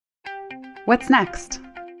What's next?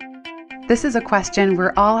 This is a question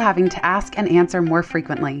we're all having to ask and answer more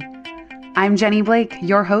frequently. I'm Jenny Blake,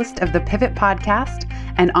 your host of the Pivot Podcast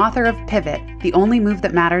and author of Pivot, The Only Move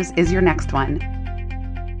That Matters Is Your Next One.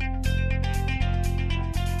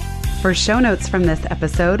 For show notes from this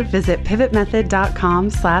episode, visit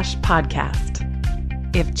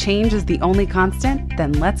pivotmethod.com/podcast. If change is the only constant,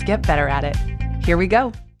 then let's get better at it. Here we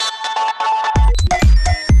go.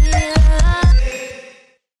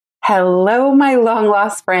 Hello, my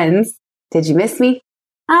long-lost friends. Did you miss me?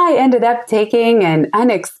 I ended up taking an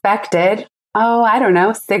unexpected,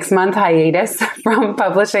 6-month hiatus from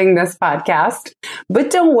publishing this podcast.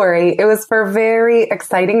 But don't worry, it was for very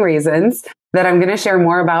exciting reasons that I'm going to share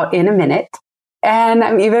more about in a minute. And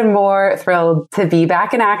I'm even more thrilled to be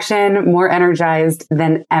back in action, more energized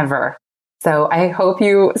than ever. So I hope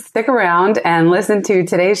you stick around and listen to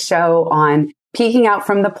today's show on peaking out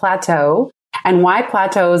from the plateau and why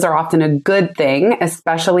plateaus are often a good thing,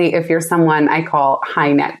 especially if you're someone I call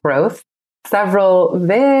high net growth. Several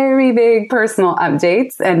very big personal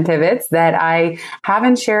updates and pivots that I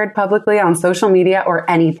haven't shared publicly on social media or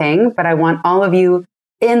anything, but I want all of you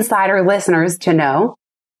insider listeners to know.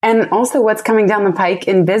 And also what's coming down the pike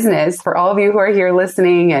in business for all of you who are here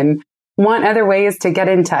listening and want other ways to get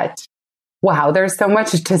in touch. Wow, there's so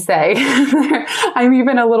much to say. I'm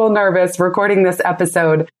even a little nervous recording this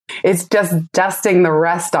episode. It's just dusting the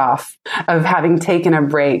rust off of having taken a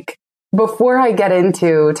break. Before I get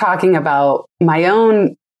into talking about my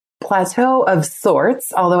own plateau of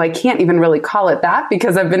sorts, although I can't even really call it that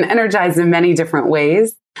because I've been energized in many different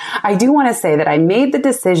ways, I do want to say that I made the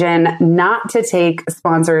decision not to take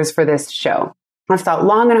sponsors for this show. I've thought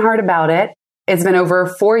long and hard about it. It's been over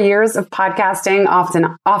 4 years of podcasting off and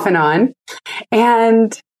on.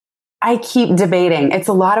 And I keep debating. It's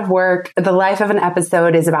a lot of work. The life of an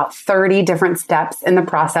episode is about 30 different steps in the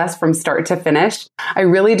process from start to finish. I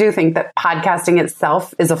really do think that podcasting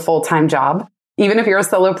itself is a full-time job. Even if you're a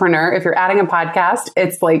solopreneur, if you're adding a podcast,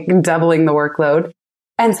 it's like doubling the workload.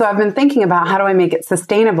 And so I've been thinking about how do I make it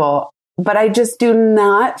sustainable, but I just do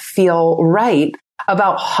not feel right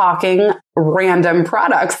about hawking random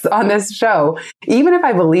products on this show. Even if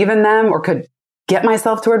I believe in them or could get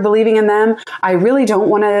myself toward believing in them, I really don't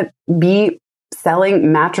want to be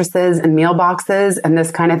selling mattresses and meal boxes and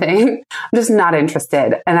this kind of thing. I'm just not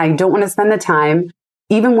interested. And I don't want to spend the time.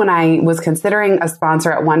 Even when I was considering a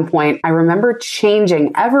sponsor at one point, I remember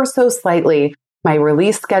changing ever so slightly my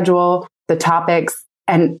release schedule, the topics,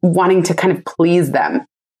 and wanting to kind of please them.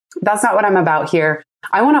 That's not what I'm about here.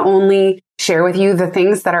 I want to only share with you the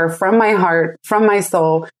things that are from my heart, from my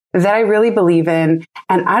soul, that I really believe in.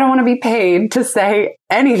 And I don't want to be paid to say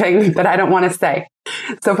anything that I don't want to say.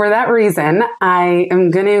 So for that reason, I am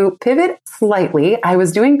going to pivot slightly. I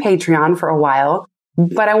was doing Patreon for a while,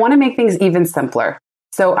 but I want to make things even simpler.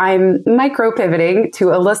 So I'm micro pivoting to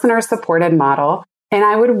a listener supported model. And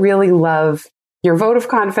I would really love your vote of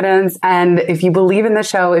confidence. And if you believe in the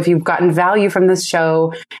show, if you've gotten value from this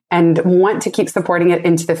show and want to keep supporting it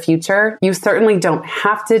into the future, you certainly don't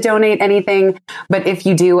have to donate anything. But if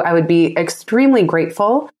you do, I would be extremely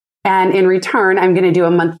grateful. And in return, I'm going to do a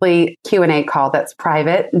monthly Q&A call that's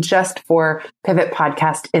private just for Pivot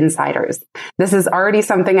Podcast Insiders. This is already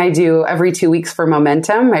something I do every 2 weeks for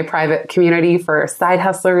Momentum, my private community for side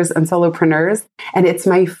hustlers and solopreneurs. And it's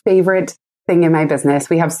my favorite thing in my business.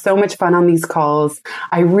 We have so much fun on these calls.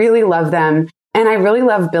 I really love them. And I really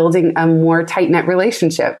love building a more tight-knit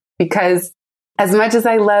relationship because as much as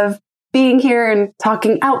I love being here and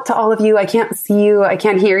talking out to all of you, I can't see you, I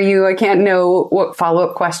can't hear you, I can't know what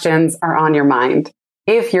follow-up questions are on your mind.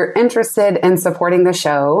 If you're interested in supporting the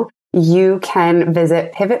show, you can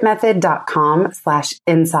visit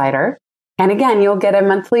pivotmethod.com/insider. And again, you'll get a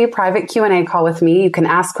monthly private Q&A call with me. You can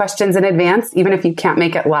ask questions in advance, even if you can't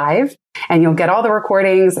make it live. And you'll get all the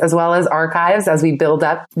recordings as well as archives as we build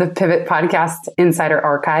up the Pivot Podcast Insider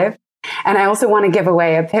Archive. And I also want to give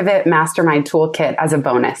away a Pivot Mastermind Toolkit as a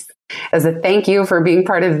bonus. As a thank you for being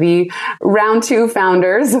part of the round 2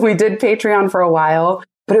 founders. We did Patreon for a while,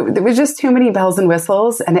 but it was just too many bells and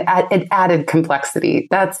whistles and it added complexity.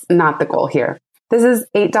 That's not the goal here. This is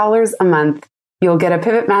 $8 a month. You'll get a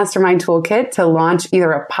Pivot Mastermind Toolkit to launch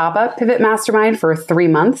either a pop-up Pivot Mastermind for 3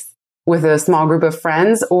 months with a small group of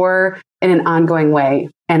friends or in an ongoing way.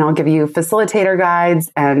 And I'll give you facilitator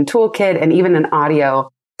guides and toolkit and even an audio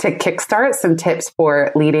to kickstart some tips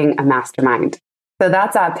for leading a mastermind. So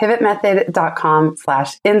that's at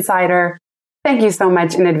pivotmethod.com/insider. Thank you so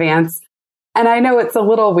much in advance. And I know it's a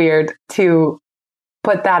little weird to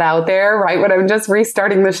put that out there, right? When I'm just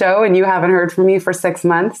restarting the show and you haven't heard from me for 6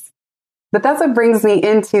 months. But that's what brings me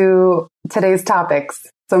into today's topics.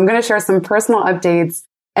 So I'm going to share some personal updates.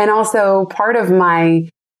 And also part of my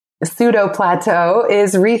pseudo plateau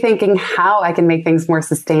is rethinking how I can make things more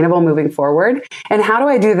sustainable moving forward. And how do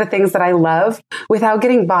I do the things that I love without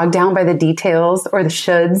getting bogged down by the details or the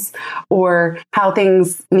shoulds or how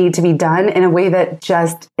things need to be done in a way that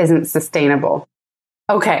just isn't sustainable.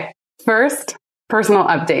 Okay, first, personal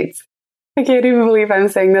updates. I can't even believe I'm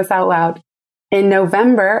saying this out loud. In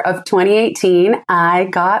November of 2018, I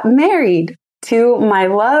got married to my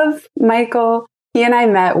love, Michael. He and I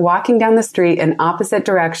met walking down the street in opposite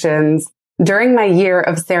directions during my year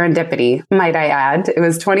of serendipity, might I add. It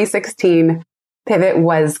was 2016. Pivot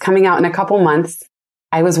was coming out in a couple months.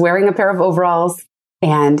 I was wearing a pair of overalls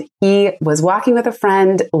and he was walking with a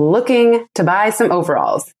friend looking to buy some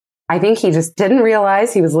overalls. I think he just didn't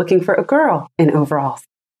realize he was looking for a girl in overalls.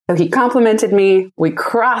 So he complimented me. We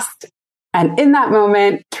crossed. And in that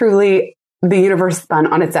moment, truly, the universe spun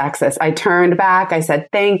on its axis. I turned back. I said,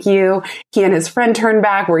 thank you. He and his friend turned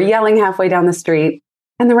back. We're yelling halfway down the street.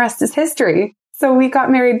 And the rest is history. So we got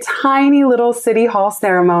married, tiny little city hall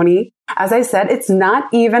ceremony. As I said, it's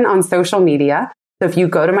not even on social media. So if you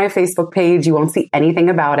go to my Facebook page, you won't see anything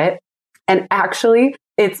about it. And actually,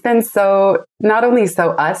 it's been so, not only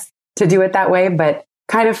so us to do it that way, but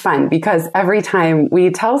kind of fun because every time we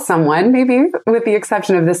tell someone, maybe with the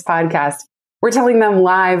exception of this podcast, we're telling them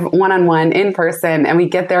live, one-on-one, in person, and we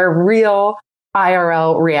get their real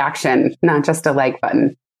IRL reaction, not just a like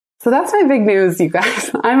button. So that's my big news, you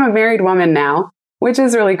guys. I'm a married woman now, which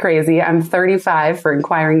is really crazy. I'm 35 for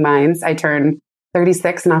inquiring minds. I turned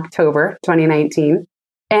 36 in October 2019.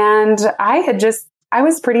 And I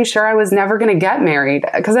was pretty sure I was never going to get married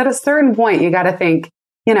because at a certain point, you got to think,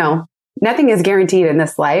 nothing is guaranteed in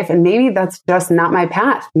this life. And maybe that's just not my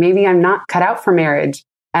path. Maybe I'm not cut out for marriage.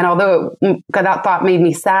 And although that thought made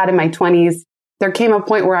me sad in my 20s, there came a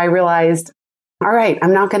point where I realized, all right,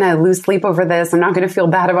 I'm not going to lose sleep over this. I'm not going to feel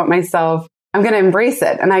bad about myself. I'm going to embrace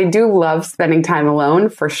it. And I do love spending time alone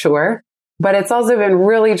for sure, but it's also been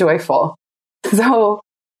really joyful. So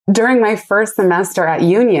during my first semester at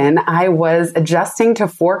Union, I was adjusting to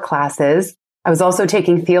 4 classes. I was also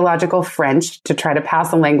taking theological French to try to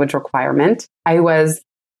pass a language requirement. I was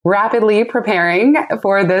rapidly preparing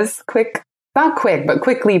for this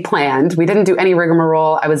quickly planned. We didn't do any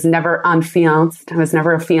rigmarole. I was never enfianced. I was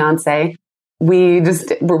never a fiance. We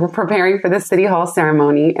just were preparing for the City Hall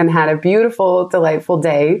ceremony and had a beautiful, delightful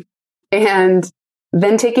day. And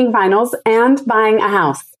then taking finals and buying a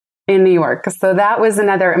house in New York. So that was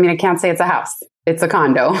another, I can't say it's a house. It's a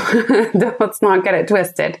condo. Let's not get it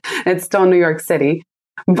twisted. It's still New York City.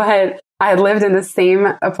 But I had lived in the same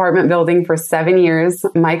apartment building for 7 years.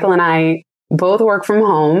 Michael and I both work from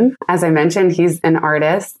home. As I mentioned, he's an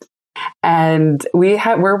artist. And we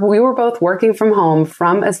were both working from home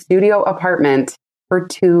from a studio apartment for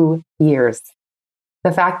 2 years.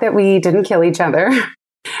 The fact that we didn't kill each other,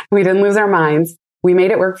 we didn't lose our minds, we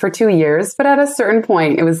made it work for 2 years. But at a certain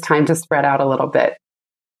point, it was time to spread out a little bit.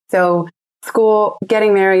 So school,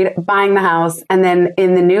 getting married, buying the house. And then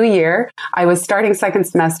in the new year, I was starting second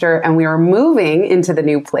semester and we were moving into the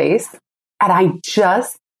new place. And I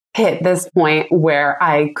just hit this point where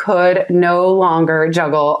I could no longer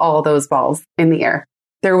juggle all those balls in the air.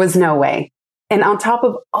 There was no way. And on top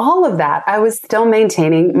of all of that, I was still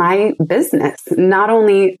maintaining my business, not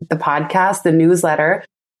only the podcast, the newsletter,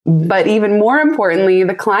 but even more importantly,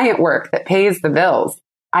 the client work that pays the bills.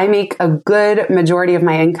 I make a good majority of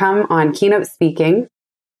my income on keynote speaking.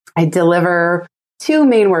 I deliver 2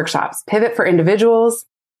 main workshops, Pivot for individuals,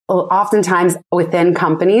 oftentimes within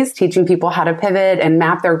companies, teaching people how to pivot and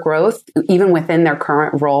map their growth, even within their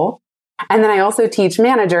current role. And then I also teach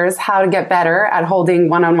managers how to get better at holding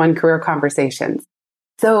one-on-one career conversations.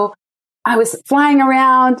 So I was flying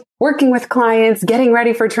around, working with clients, getting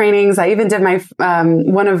ready for trainings. I even did my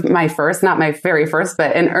one of my first, not my very first,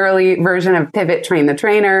 but an early version of Pivot Train the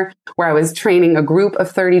Trainer, where I was training a group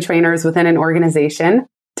of 30 trainers within an organization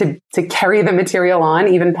to carry the material on,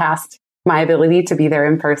 even past my ability to be there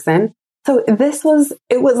in person. So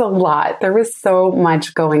it was a lot. There was so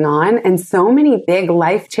much going on and so many big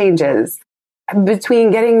life changes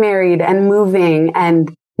between getting married and moving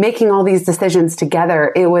and making all these decisions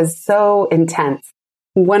together. It was so intense.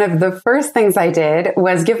 One of the first things I did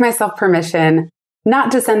was give myself permission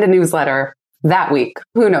not to send a newsletter that week.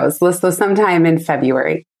 Who knows? So sometime in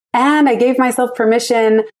February. And I gave myself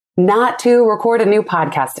permission not to record a new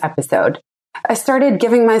podcast episode. I started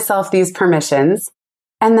giving myself these permissions.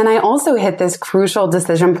 And then I also hit this crucial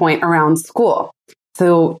decision point around school.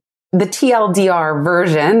 So the TLDR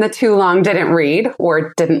version, the too long didn't read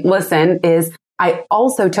or didn't listen, is I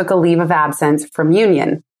also took a leave of absence from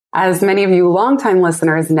Union. As many of you longtime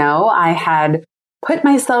listeners know, I had put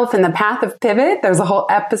myself in the path of pivot. There's a whole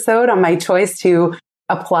episode on my choice to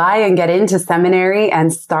apply and get into seminary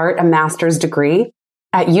and start a master's degree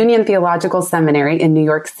at Union Theological Seminary in New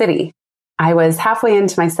York City. I was halfway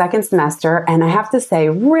into my second semester, and I have to say,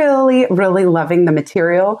 really, really loving the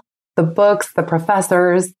material, the books, the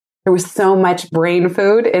professors. There was so much brain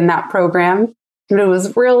food in that program. It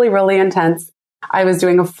was really, really intense. I was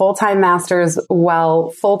doing a full-time master's while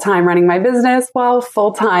full-time running my business, while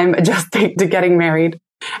full-time adjusting to getting married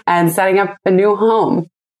and setting up a new home.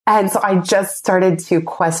 And so I just started to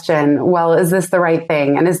question, well, is this the right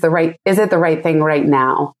thing? And is it the right thing right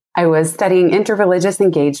now? I was studying interreligious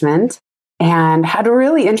engagement and had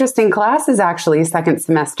really interesting classes actually second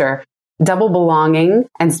semester, double belonging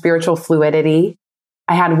and spiritual fluidity.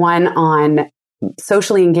 I had one on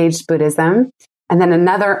socially engaged Buddhism and then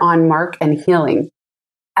another on mark and healing.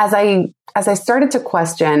 As I started to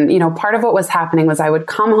question, part of what was happening was I would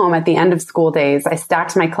come home at the end of school days. I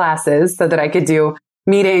stacked my classes so that I could do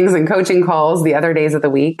meetings and coaching calls the other days of the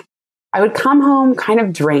week. I would come home kind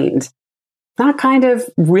of drained, not kind of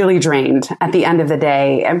really drained at the end of the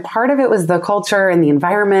day. And part of it was the culture and the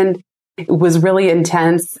environment. It was really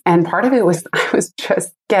intense. And part of it was I was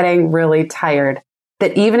just getting really tired.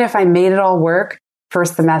 That even if I made it all work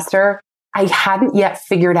first semester, I hadn't yet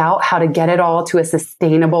figured out how to get it all to a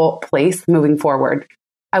sustainable place moving forward.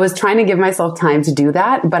 I was trying to give myself time to do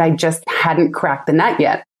that, but I just hadn't cracked the nut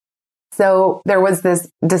yet. So there was this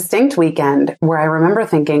distinct weekend where I remember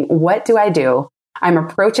thinking, what do I do? I'm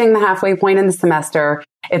approaching the halfway point in the semester.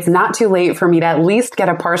 It's not too late for me to at least get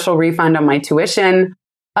a partial refund on my tuition.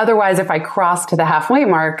 Otherwise, if I crossed the halfway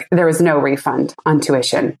mark, there was no refund on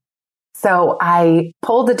tuition. So I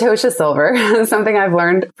pulled a Tosha Silver, something I've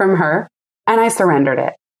learned from her, and I surrendered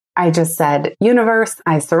it. I just said, universe,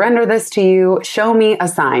 I surrender this to you. Show me a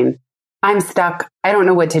sign. I'm stuck. I don't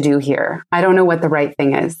know what to do here. I don't know what the right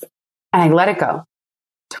thing is. And I let it go.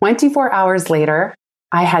 24 hours later,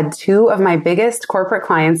 I had 2 of my biggest corporate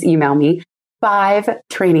clients email me. 5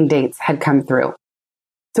 training dates had come through.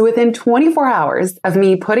 So within 24 hours of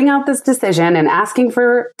me putting out this decision and asking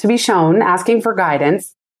for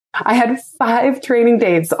guidance, I had 5 training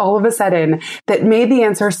dates all of a sudden that made the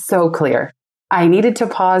answer so clear. I needed to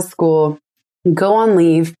pause school, go on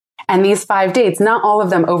leave, and these 5 dates, not all of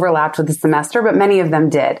them overlapped with the semester, but many of them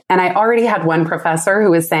did. And I already had one professor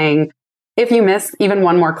who was saying, if you miss even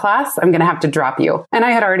one more class, I'm going to have to drop you. And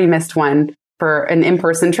I had already missed one for an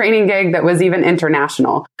in-person training gig that was even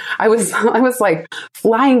international. I was like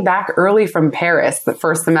flying back early from Paris the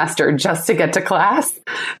first semester just to get to class.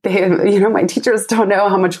 My teachers don't know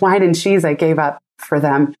how much wine and cheese I gave up for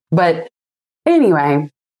them. But anyway,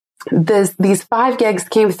 these 5 gigs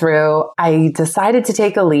came through. I decided to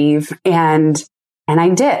take a leave and I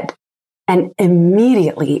did. And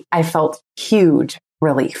immediately I felt huge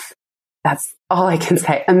relief. That's all I can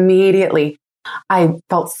say. Immediately, I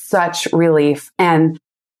felt such relief. And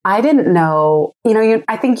I didn't know,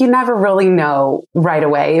 I think you never really know right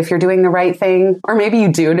away if you're doing the right thing, or maybe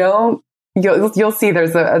you do know. You'll see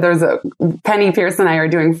there's a Penny Pierce and I are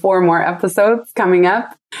doing 4 more episodes coming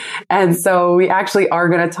up. And so we actually are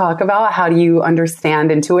going to talk about how do you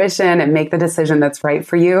understand intuition and make the decision that's right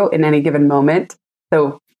for you in any given moment.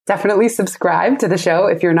 So definitely subscribe to the show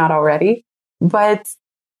if you're not already. But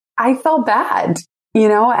I felt bad,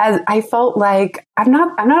 as I felt like I'm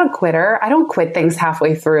not a quitter. I don't quit things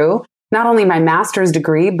halfway through. Not only my master's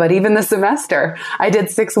degree, but even the semester. I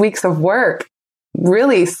did 6 weeks of work,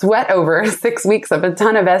 really sweat over 6 weeks of a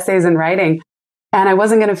ton of essays and writing, and I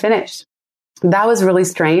wasn't going to finish. That was really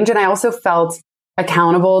strange. And I also felt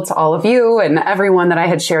accountable to all of you and everyone that I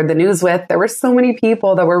had shared the news with. There were so many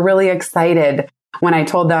people that were really excited when I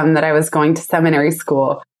told them that I was going to seminary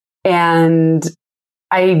school. And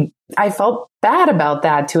I felt bad about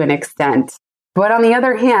that to an extent. But on the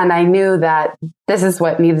other hand, I knew that this is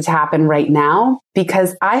what needed to happen right now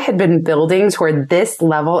because I had been building toward this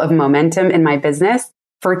level of momentum in my business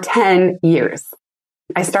for 10 years.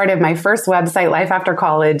 I started my first website, Life After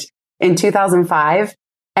College, in 2005,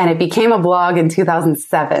 and it became a blog in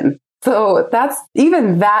 2007. So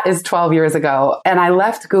that is 12 years ago. And I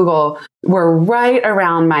left Google. We're right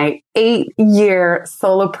around my 8-year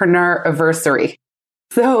solopreneur anniversary.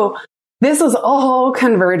 So this was all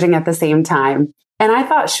converging at the same time. And I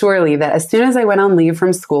thought surely that as soon as I went on leave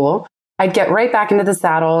from school, I'd get right back into the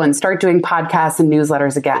saddle and start doing podcasts and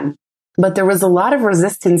newsletters again. But there was a lot of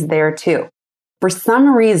resistance there too. For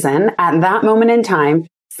some reason, at that moment in time,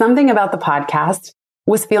 something about the podcast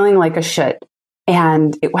was feeling like a should,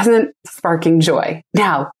 and it wasn't sparking joy.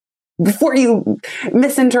 Now, before you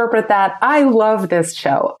misinterpret that, I love this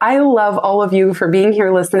show. I love all of you for being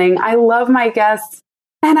here listening. I love my guests,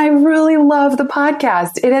 and I really love the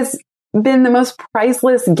podcast. It has been the most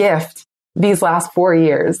priceless gift these last 4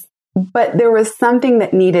 years. But there was something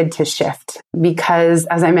that needed to shift because,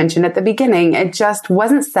 as I mentioned at the beginning, it just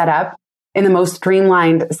wasn't set up in the most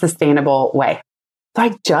streamlined, sustainable way. So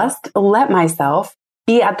I just let myself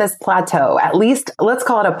be at this plateau, at least let's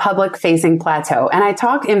call it a public facing plateau. And I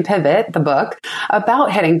talk in Pivot, the book,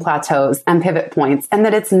 about hitting plateaus and pivot points, and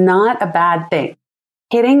that it's not a bad thing.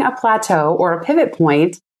 Hitting a plateau or a pivot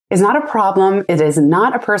point is not a problem. It is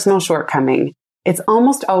not a personal shortcoming. It's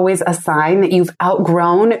almost always a sign that you've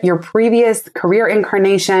outgrown your previous career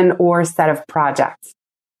incarnation or set of projects.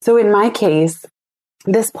 So in my case,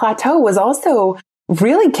 this plateau was also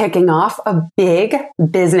really kicking off a big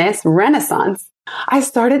business renaissance. I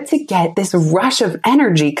started to get this rush of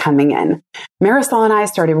energy coming in. Marisol and I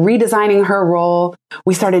started redesigning her role.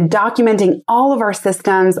 We started documenting all of our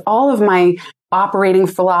systems, all of my operating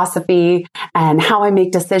philosophy and how I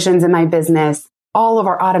make decisions in my business, all of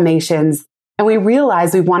our automations. And we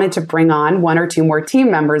realized we wanted to bring on 1 or 2 more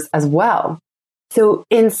team members as well. So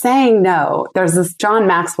in saying no, there's this John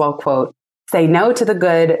Maxwell quote, say no to the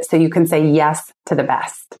good so you can say yes to the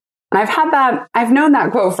best. And I've known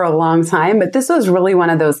that quote for a long time, but this was really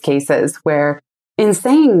one of those cases where in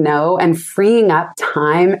saying no and freeing up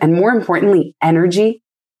time and more importantly, energy,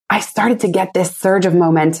 I started to get this surge of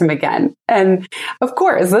momentum again. And of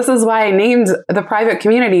course, this is why I named the private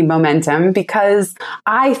community Momentum, because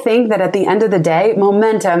I think that at the end of the day,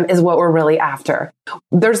 momentum is what we're really after.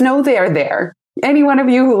 There's no there. Any one of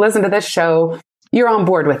you who listen to this show, you're on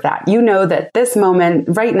board with that. You know that this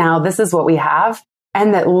moment right now, this is what we have,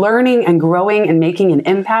 and that learning and growing and making an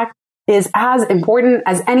impact is as important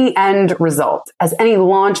as any end result, as any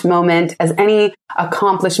launch moment, as any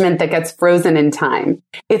accomplishment that gets frozen in time.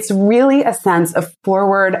 It's really a sense of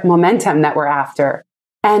forward momentum that we're after.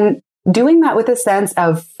 And doing that with a sense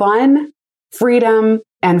of fun, freedom,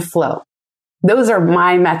 and flow. Those are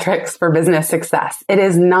my metrics for business success. It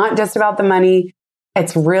is not just about the money.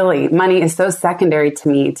 It's really, money is so secondary to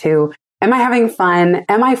me to, am I having fun?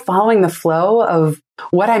 Am I following the flow of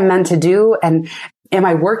what I'm meant to do? And am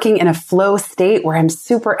I working in a flow state where I'm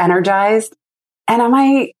super energized? And am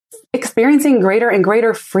I experiencing greater and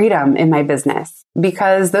greater freedom in my business?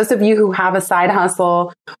 Because those of you who have a side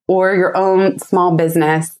hustle or your own small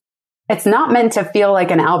business, it's not meant to feel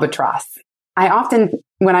like an albatross. I often,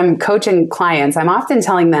 when I'm coaching clients, I'm often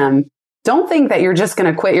telling them, don't think that you're just going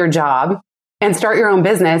to quit your job and start your own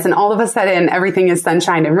business and all of a sudden everything is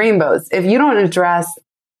sunshine and rainbows. If you don't address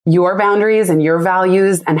your boundaries and your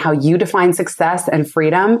values and how you define success and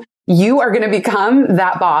freedom, you are going to become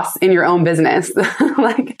that boss in your own business.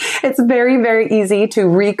 Like, it's very, very easy to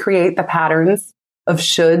recreate the patterns of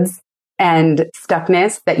shoulds and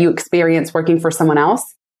stuckness that you experience working for someone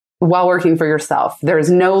else while working for yourself. There's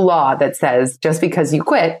no law that says just because you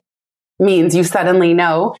quit means you suddenly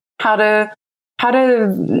know how to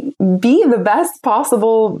be the best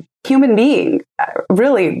possible human being.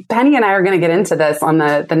 Really, Penny and I are going to get into this on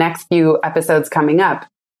the next few episodes coming up.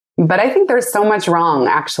 But I think there's so much wrong,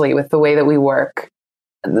 actually, with the way that we work.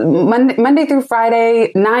 Monday through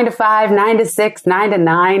Friday, 9 to 5, 9 to 6, 9 to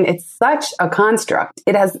 9. It's such a construct.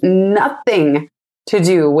 It has nothing to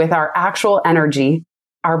do with our actual energy,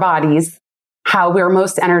 our bodies, how we're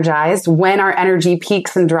most energized, when our energy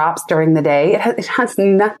peaks and drops during the day. It has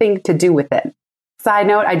nothing to do with it. Side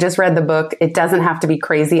note, I just read the book, It Doesn't Have to Be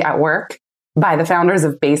Crazy at Work by the founders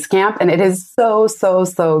of Basecamp, and it is so, so,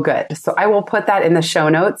 so good. So I will put that in the show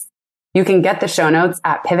notes. You can get the show notes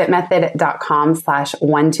at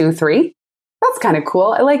pivotmethod.com/123. That's kind of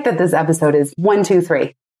cool. I like that this episode is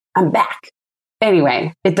 123. I'm back.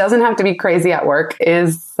 Anyway, It Doesn't Have to Be Crazy at Work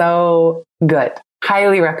is so good.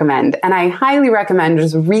 Highly recommend. And I highly recommend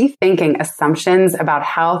just rethinking assumptions about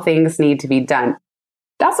how things need to be done.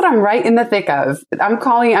 That's what I'm right in the thick of. I'm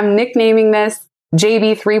nicknaming this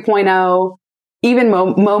JB 3.0, even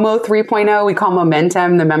Momo 3.0. We call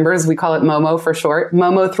Momentum, the members, we call it Momo for short,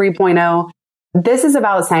 Momo 3.0. This is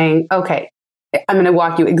about saying, okay, I'm going to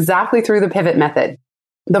walk you exactly through the pivot method.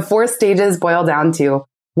 The 4 stages boil down to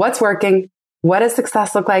what's working, what does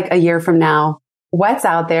success look like a year from now, what's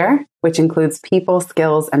out there, which includes people,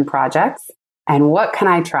 skills, and projects, and what can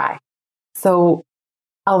I try? So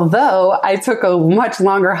although I took a much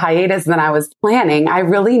longer hiatus than I was planning, I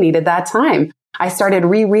really needed that time. I started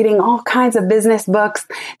rereading all kinds of business books,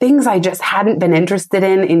 things I just hadn't been interested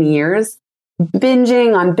in years.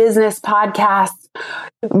 binging on business podcasts,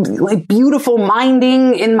 like beautiful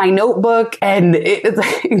minding in my notebook and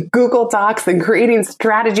Google Docs and creating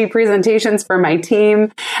strategy presentations for my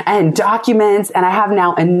team and documents. And I have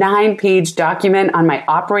now a 9-page document on my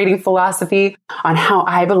operating philosophy on how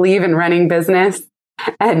I believe in running business.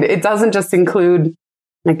 And it doesn't just include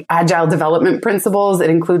like agile development principles. It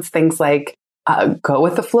includes things like go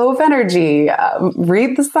with the flow of energy,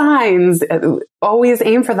 read the signs, always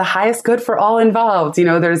aim for the highest good for all involved.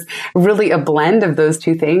 There's really a blend of those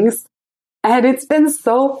two things. And it's been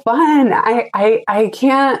so fun. I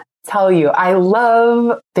can't tell you, I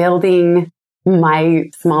love building my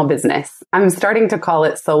small business. I'm starting to call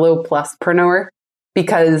it solo pluspreneur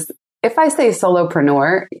because if I say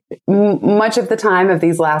solopreneur, much of the time of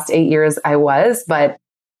these last 8 years I was, but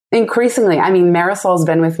increasingly, Marisol's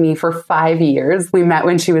been with me for 5 years. We met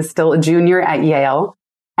when she was still a junior at Yale.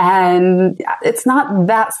 And it's not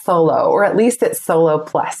that solo, or at least it's solo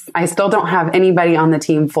plus. I still don't have anybody on the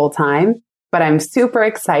team full time, but I'm super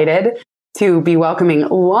excited to be welcoming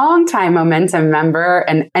longtime Momentum member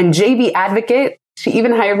and JV advocate. She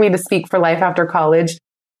even hired me to speak for Life After College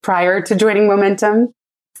prior to joining Momentum.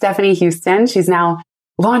 Stephanie Houston. She's now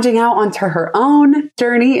launching out onto her own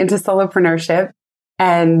journey into solopreneurship.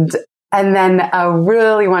 And then a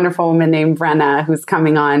really wonderful woman named Brenna, who's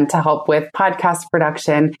coming on to help with podcast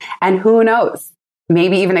production. And who knows,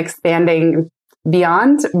 maybe even expanding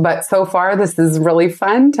beyond. But so far, this is really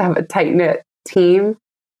fun to have a tight-knit team.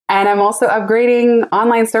 And I'm also upgrading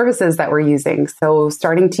online services that we're using. So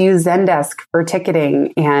starting to use Zendesk for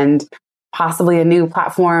ticketing and possibly a new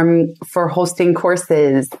platform for hosting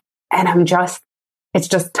courses. And it's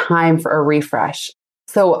just time for a refresh.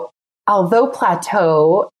 So although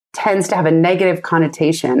plateau tends to have a negative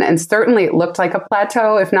connotation, and certainly it looked like a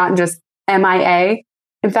plateau, if not just MIA.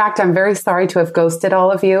 In fact, I'm very sorry to have ghosted all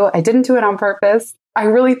of you. I didn't do it on purpose. I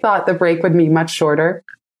really thought the break would be much shorter,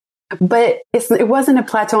 but it wasn't a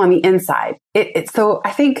plateau on the inside. So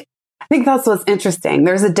I think that's what's interesting.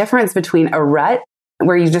 There's a difference between a rut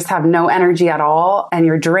where you just have no energy at all and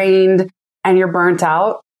you're drained and you're burnt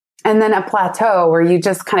out. And then a plateau where you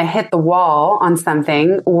just kind of hit the wall on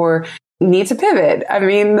something or need to pivot.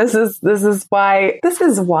 This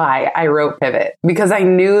is why I wrote Pivot, because I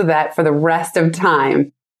knew that for the rest of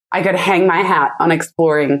time, I could hang my hat on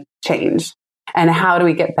exploring change and how do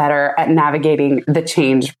we get better at navigating the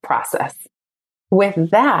change process.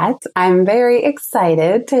 With that, I'm very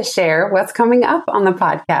excited to share what's coming up on the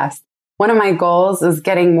podcast. One of my goals is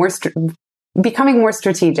becoming more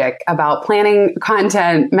strategic about planning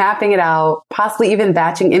content, mapping it out, possibly even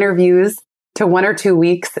batching interviews to 1 or 2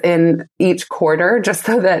 weeks in each quarter, just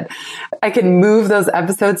so that I can move those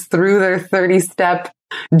episodes through their 30-step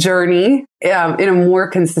journey in a more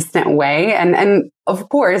consistent way. And of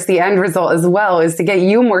course, the end result as well is to get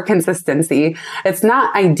you more consistency. It's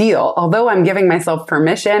not ideal, although I'm giving myself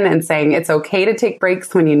permission and saying it's okay to take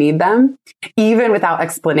breaks when you need them, even without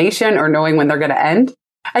explanation or knowing when they're going to end.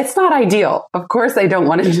 It's not ideal. Of course, I don't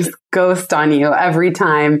want to just ghost on you every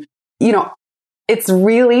time. It's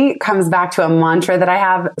really comes back to a mantra that I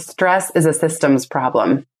have. Stress is a systems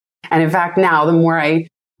problem. And in fact, now the more I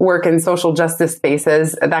work in social justice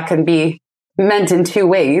spaces, that can be meant in 2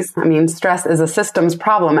 ways. Stress is a systems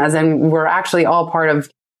problem, as in we're actually all part of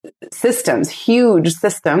systems, huge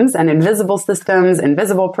systems and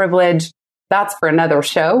invisible privilege. That's for another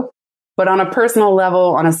show. But on a personal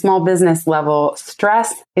level, on a small business level,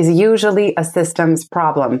 stress is usually a systems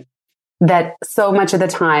problem that so much of the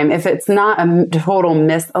time, if it's not a total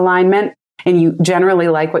misalignment and you generally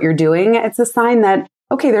like what you're doing, it's a sign that,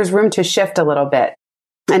 okay, there's room to shift a little bit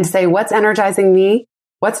and say, what's energizing me?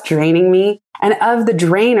 What's draining me? And of the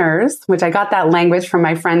drainers, which I got that language from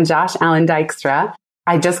my friend Josh Allen Dykstra,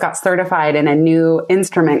 I just got certified in a new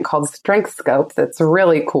instrument called Strength Scope. That's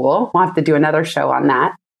really cool. We'll have to do another show on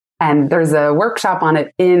that. And there's a workshop on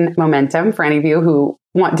it in Momentum for any of you who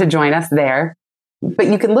want to join us there. But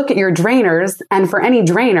you can look at your drainers, and for any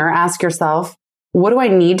drainer, ask yourself, what do I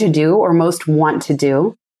need to do or most want to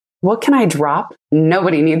do? What can I drop?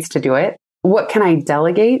 Nobody needs to do it. What can I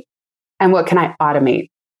delegate? And what can I automate?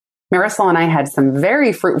 Marisol and I had some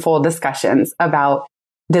very fruitful discussions about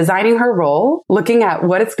designing her role, looking at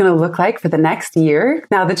what it's going to look like for the next year,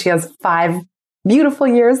 now that she has 5 beautiful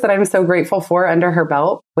years that I'm so grateful for under her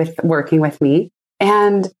belt with working with me.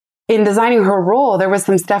 And in designing her role, there was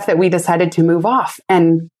some stuff that we decided to move off.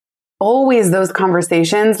 And always those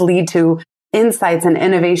conversations lead to insights and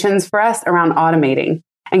innovations for us around automating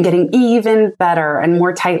and getting even better and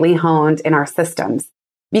more tightly honed in our systems.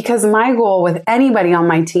 Because my goal with anybody on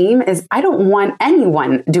my team is I don't want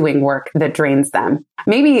anyone doing work that drains them.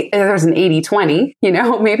 Maybe there's an 80-20,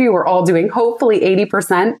 maybe we're all doing hopefully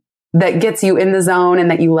 80% that gets you in the zone and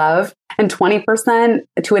that you love. And 20%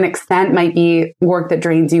 to an extent might be work that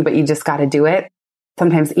drains you, but you just got to do it.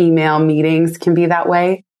 Sometimes email meetings can be that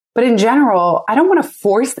way. But in general, I don't want to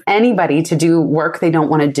force anybody to do work they don't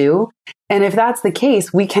want to do. And if that's the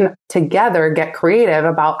case, we can together get creative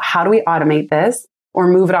about how do we automate this or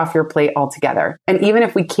move it off your plate altogether. And even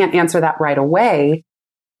if we can't answer that right away,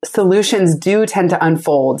 solutions do tend to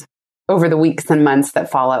unfold over the weeks and months that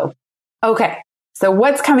follow. Okay. So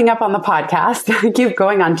what's coming up on the podcast? I keep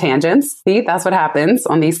going on tangents. See, that's what happens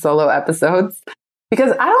on these solo episodes.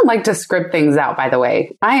 Because I don't like to script things out, by the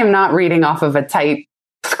way. I am not reading off of a tight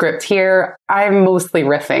script here. I'm mostly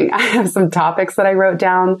riffing. I have some topics that I wrote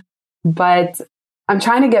down, but I'm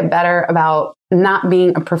trying to get better about not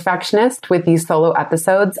being a perfectionist with these solo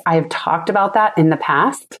episodes. I have talked about that in the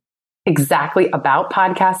past, exactly about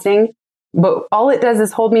podcasting, but all it does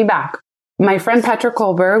is hold me back. My friend Petra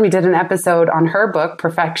Kolber, we did an episode on her book,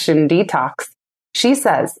 Perfection Detox. She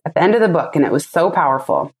says at the end of the book, and it was so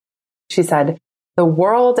powerful, she said, the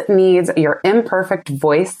world needs your imperfect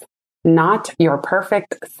voice, not your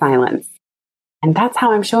perfect silence. And that's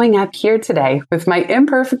how I'm showing up here today with my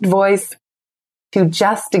imperfect voice to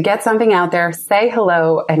get something out there, say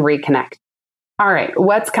hello, and reconnect. All right,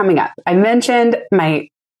 what's coming up? I mentioned my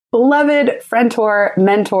beloved friend-tor,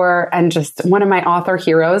 mentor, and just one of my author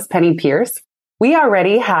heroes, Penny Pierce. We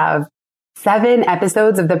already have 7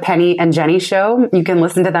 episodes of the Penny and Jenny Show. You can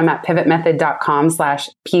listen to them at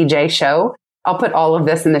pivotmethod.com/PJ show. I'll put all of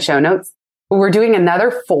this in the show notes. We're doing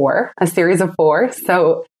another 4, a series of 4.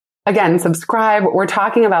 So again, subscribe. We're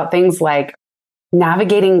talking about things like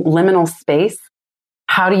navigating liminal space.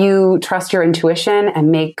 How do you trust your intuition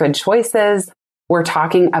and make good choices? We're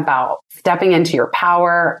talking about stepping into your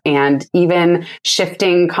power and even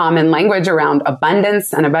shifting common language around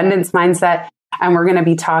abundance and abundance mindset. And we're going to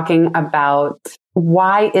be talking about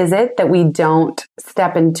why is it that we don't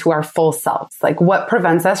step into our full selves? Like what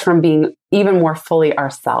prevents us from being even more fully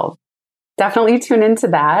ourselves? Definitely tune into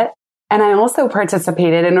that. And I also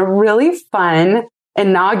participated in a really fun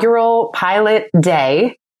inaugural pilot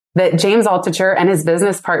day that James Altucher and his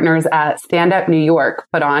business partners at Stand Up New York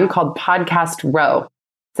put on called Podcast Row.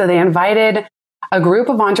 So they invited a group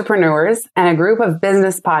of entrepreneurs and a group of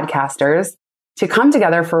business podcasters to come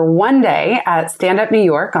together for one day at Stand Up New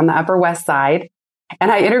York on the Upper West Side.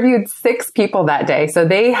 And I interviewed 6 people that day. So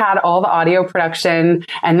they had all the audio production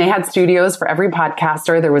and they had studios for every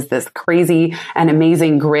podcaster. There was this crazy and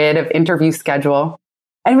amazing grid of interview schedule.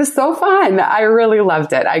 And it was so fun. I really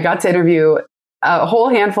loved it. I got to interview a whole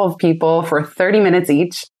handful of people for 30 minutes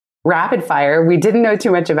each, rapid fire. We didn't know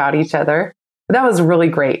too much about each other. But that was really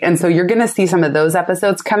great. And so you're going to see some of those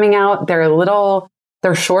episodes coming out. They're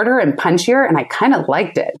shorter and punchier, and I kind of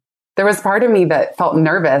liked it. There was part of me that felt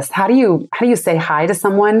nervous. How do you say hi to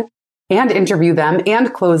someone and interview them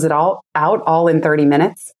and close it all out all in 30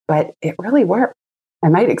 minutes? But it really worked. I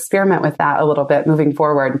might experiment with that a little bit moving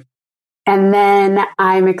forward. And then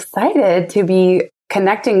I'm excited to be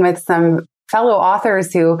connecting with some fellow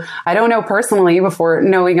authors who I don't know personally before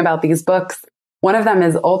knowing about these books. One of them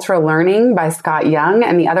is Ultra Learning by Scott Young,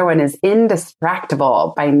 and the other one is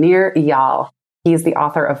Indistractable by Nir Eyal. He's the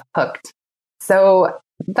author of Hooked. So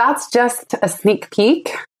that's just a sneak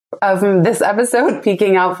peek of this episode,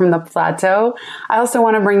 peeking out from the plateau. I also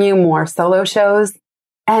want to bring you more solo shows.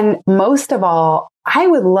 And most of all, I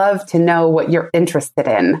would love to know what you're interested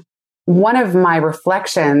in. One of my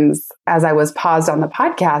reflections as I was paused on the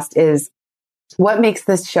podcast is, what makes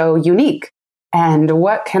this show unique? And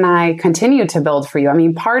what can I continue to build for you? I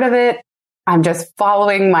mean, part of it, I'm just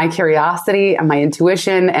following my curiosity and my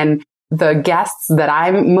intuition and the guests that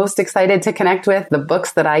I'm most excited to connect with, the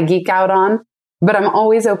books that I geek out on. But I'm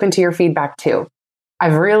always open to your feedback too.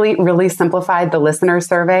 I've really, really simplified the listener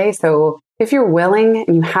survey. So if you're willing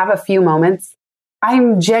and you have a few moments,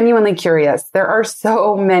 I'm genuinely curious. There are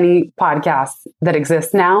so many podcasts that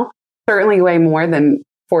exist now, certainly way more than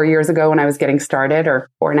 4 years ago when I was getting started, or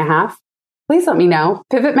 4.5. Please let me know.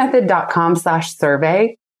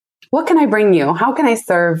 pivotmethod.com/survey. What can I bring you? How can I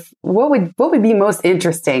serve? What would be most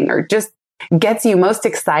interesting or just gets you most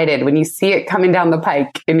excited when you see it coming down the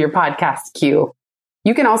pike in your podcast queue?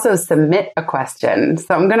 You can also submit a question.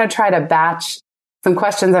 So I'm going to try to batch some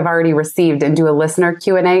questions I've already received and do a listener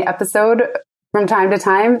Q&A episode from time to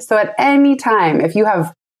time. So at any time, if you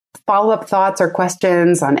have follow-up thoughts or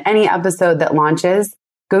questions on any episode that launches,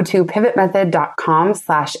 go to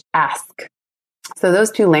pivotmethod.com/ask. So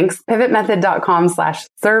those 2 links,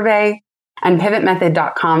 pivotmethod.com/survey and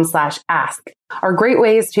pivotmethod.com/ask are great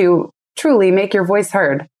ways to truly make your voice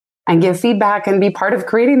heard and give feedback and be part of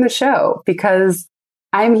creating the show, because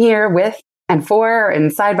I'm here with and for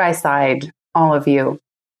and side by side all of you.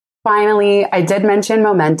 Finally, I did mention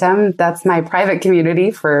Momentum. That's my private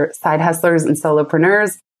community for side hustlers and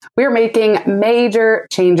solopreneurs. We're making major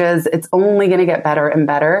changes. It's only going to get better and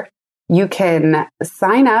better. You can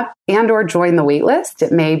sign up and or join the waitlist.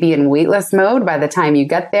 It may be in waitlist mode by the time you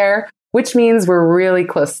get there, which means we're really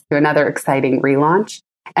close to another exciting relaunch.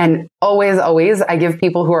 And always, I give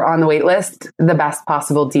people who are on the waitlist the best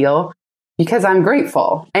possible deal because I'm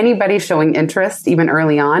grateful. Anybody showing interest, even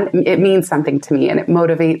early on, it means something to me and it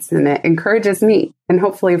motivates and it encourages me, and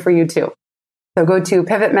hopefully for you too. So go to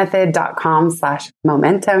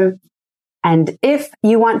pivotmethod.com/momentum. And if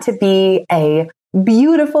you want to be a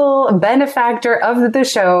beautiful benefactor of the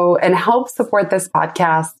show and help support this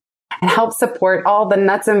podcast and help support all the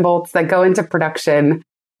nuts and bolts that go into production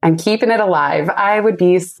and keeping it alive, I would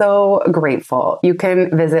be so grateful. You can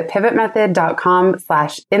visit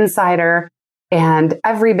pivotmethod.com/insider, and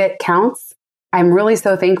every bit counts. I'm really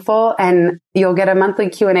so thankful. And you'll get a monthly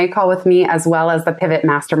Q&A call with me, as well as the Pivot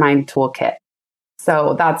Mastermind Toolkit.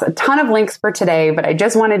 So that's a ton of links for today, but I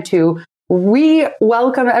just wanted to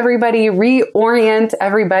welcome everybody, reorient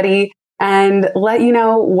everybody, and let you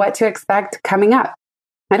know what to expect coming up.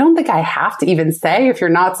 I don't think I have to even say, if you're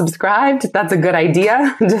not subscribed, that's a good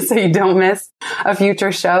idea, just so you don't miss a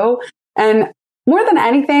future show. And more than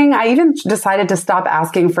anything, I even decided to stop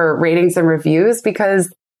asking for ratings and reviews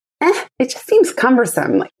because it just seems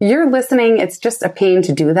cumbersome. Like, you're listening, it's just a pain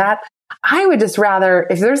to do that. I would just rather,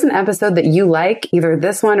 if there's an episode that you like, either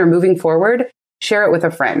this one or moving forward, share it with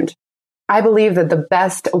a friend. I believe that the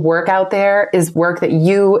best work out there is work that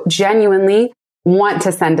you genuinely want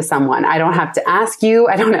to send to someone. I don't have to ask you.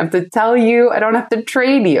 I don't have to tell you. I don't have to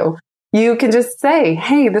trade you. You can just say,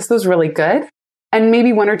 hey, this was really good. And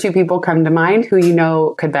maybe one or two people come to mind who you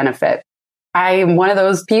know could benefit. I am one of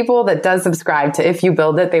those people that does subscribe to if you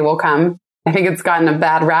build it, they will come. I think it's gotten a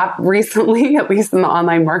bad rap recently, at least in the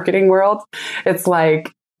online marketing world. It's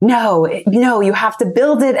like, no, you have to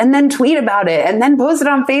build it and then tweet about it and then post it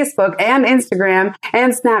on Facebook and Instagram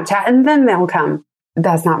and Snapchat, and then they'll come.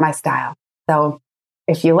 That's not my style. So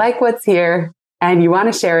if you like what's here and you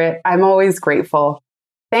want to share it, I'm always grateful.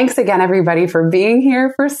 Thanks again, everybody, for being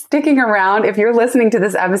here, for sticking around. If you're listening to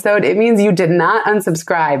this episode, it means you did not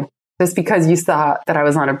unsubscribe just because you saw that I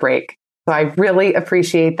was on a break. So I really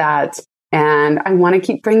appreciate that. And I want to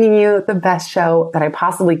keep bringing you the best show that I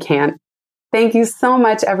possibly can. Thank you so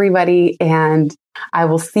much, everybody. And I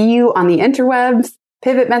will see you on the interwebs,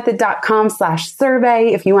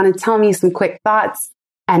 pivotmethod.com/survey if you want to tell me some quick thoughts.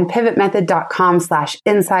 And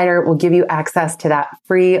pivotmethod.com/insider will give you access to that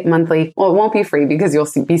free monthly, well, it won't be free because you'll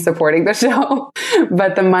be supporting the show,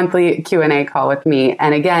 but the monthly Q&A call with me.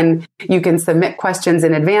 And again, you can submit questions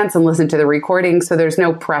in advance and listen to the recording, so there's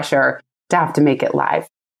no pressure to have to make it live.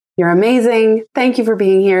 You're amazing. Thank you for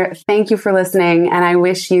being here. Thank you for listening. And I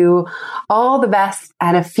wish you all the best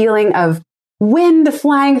and a feeling of wind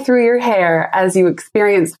flying through your hair as you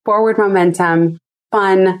experience forward momentum,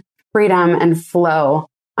 fun, freedom, and flow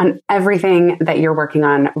on everything that you're working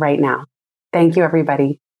on right now. Thank you,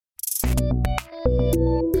 everybody.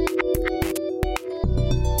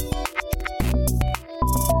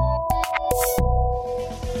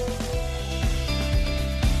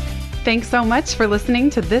 Thanks so much for listening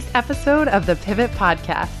to this episode of the Pivot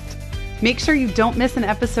Podcast. Make sure you don't miss an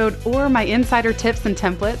episode or my insider tips and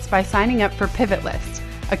templates by signing up for Pivot List,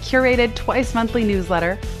 a curated twice monthly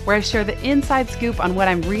newsletter where I share the inside scoop on what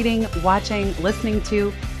I'm reading, watching, listening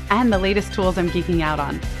to, and the latest tools I'm geeking out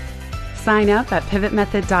on. Sign up at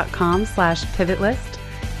pivotmethod.com/pivotlist.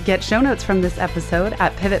 Get show notes from this episode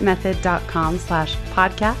at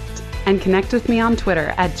pivotmethod.com/podcast and connect with me on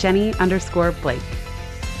Twitter at Jenny_Blake.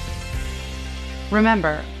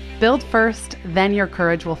 Remember, build first, then your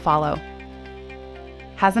courage will follow.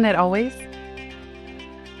 Hasn't it always?